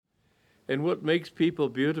And what makes people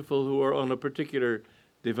beautiful who are on a particular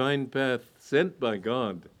divine path sent by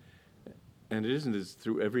God, and it isn't as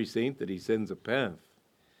through every saint that he sends a path,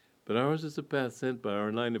 but ours is a path sent by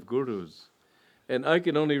our line of gurus. And I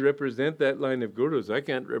can only represent that line of gurus. I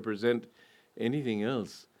can't represent anything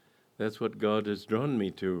else. That's what God has drawn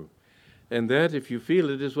me to. And that, if you feel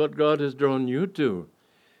it, is what God has drawn you to.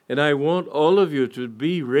 And I want all of you to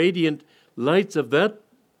be radiant lights of that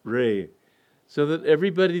ray, so that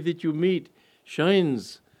everybody that you meet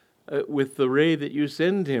shines with the ray that you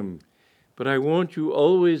send him. But I want you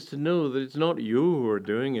always to know that it's not you who are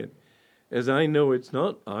doing it, as I know it's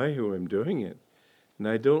not I who am doing it. And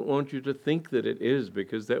I don't want you to think that it is,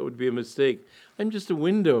 because that would be a mistake. I'm just a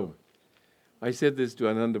window. I said this to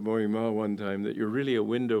Anandamori Ma one time, that you're really a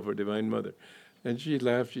window for Divine Mother. And she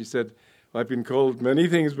laughed. She said, I've been called many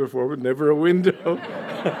things before, but never a window.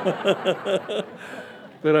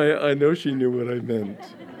 But I know she knew what I meant.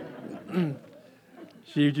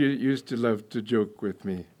 She used to love to joke with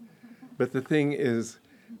me. But the thing is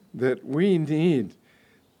that we need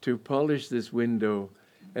to polish this window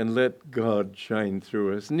and let God shine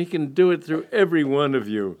through us. And he can do it through every one of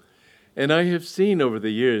you. And I have seen over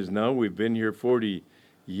the years, now we've been here 40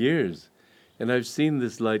 years, and I've seen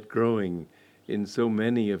this light growing in so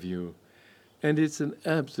many of you. And it's an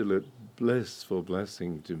absolute blissful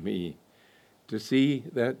blessing to me to see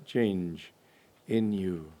that change in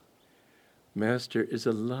you. Master is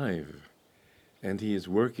alive, and he is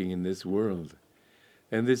working in this world.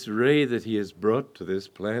 And this ray that he has brought to this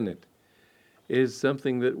planet is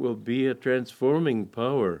something that will be a transforming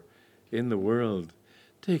power in the world.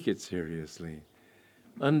 Take it seriously.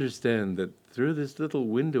 Understand that through this little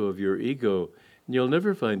window of your ego, and you'll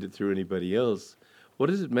never find it through anybody else, what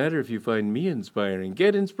does it matter if you find me inspiring?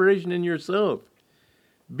 Get inspiration in yourself.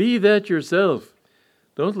 Be that yourself.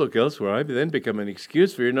 Don't look elsewhere. I then become an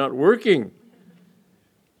excuse for you not working.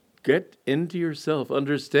 Get into yourself.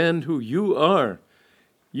 Understand who you are.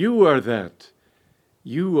 You are that.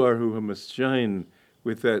 You are who must shine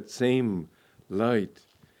with that same light.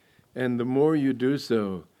 And the more you do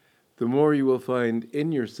so, the more you will find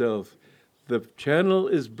in yourself the channel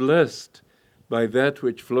is blessed by that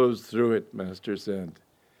which flows through it, Master said.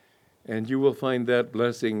 And you will find that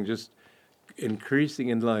blessing just increasing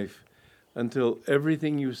in life until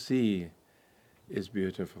everything you see is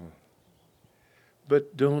beautiful.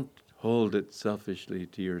 But don't hold it selfishly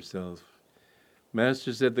to yourself.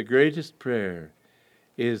 Master said the greatest prayer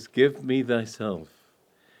is, give me thyself,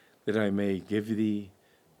 that I may give thee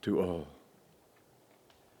to all.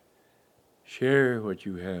 Share what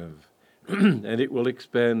you have, and it will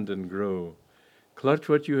expand and grow. Clutch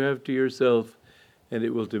what you have to yourself, and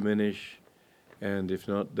it will diminish, and if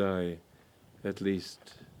not die, at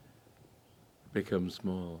least become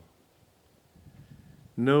small.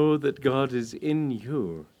 Know that God is in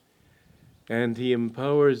you, and he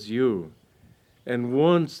empowers you, and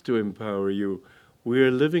wants to empower you. We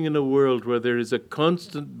are living in a world where there is a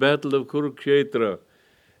constant battle of Kurukshetra,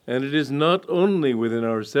 and it is not only within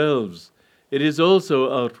ourselves, it is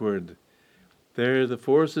also outward. There are the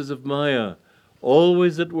forces of Maya,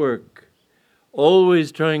 always at work,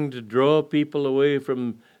 always trying to draw people away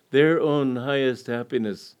from their own highest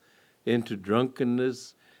happiness into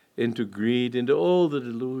drunkenness, into greed, into all the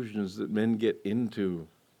delusions that men get into.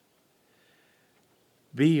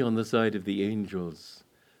 Be on the side of the angels.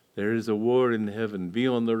 There is a war in heaven. Be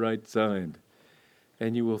on the right side.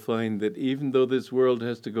 And you will find that even though this world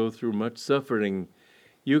has to go through much suffering,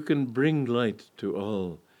 you can bring light to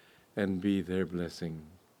all and be their blessing.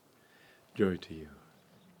 Joy to you.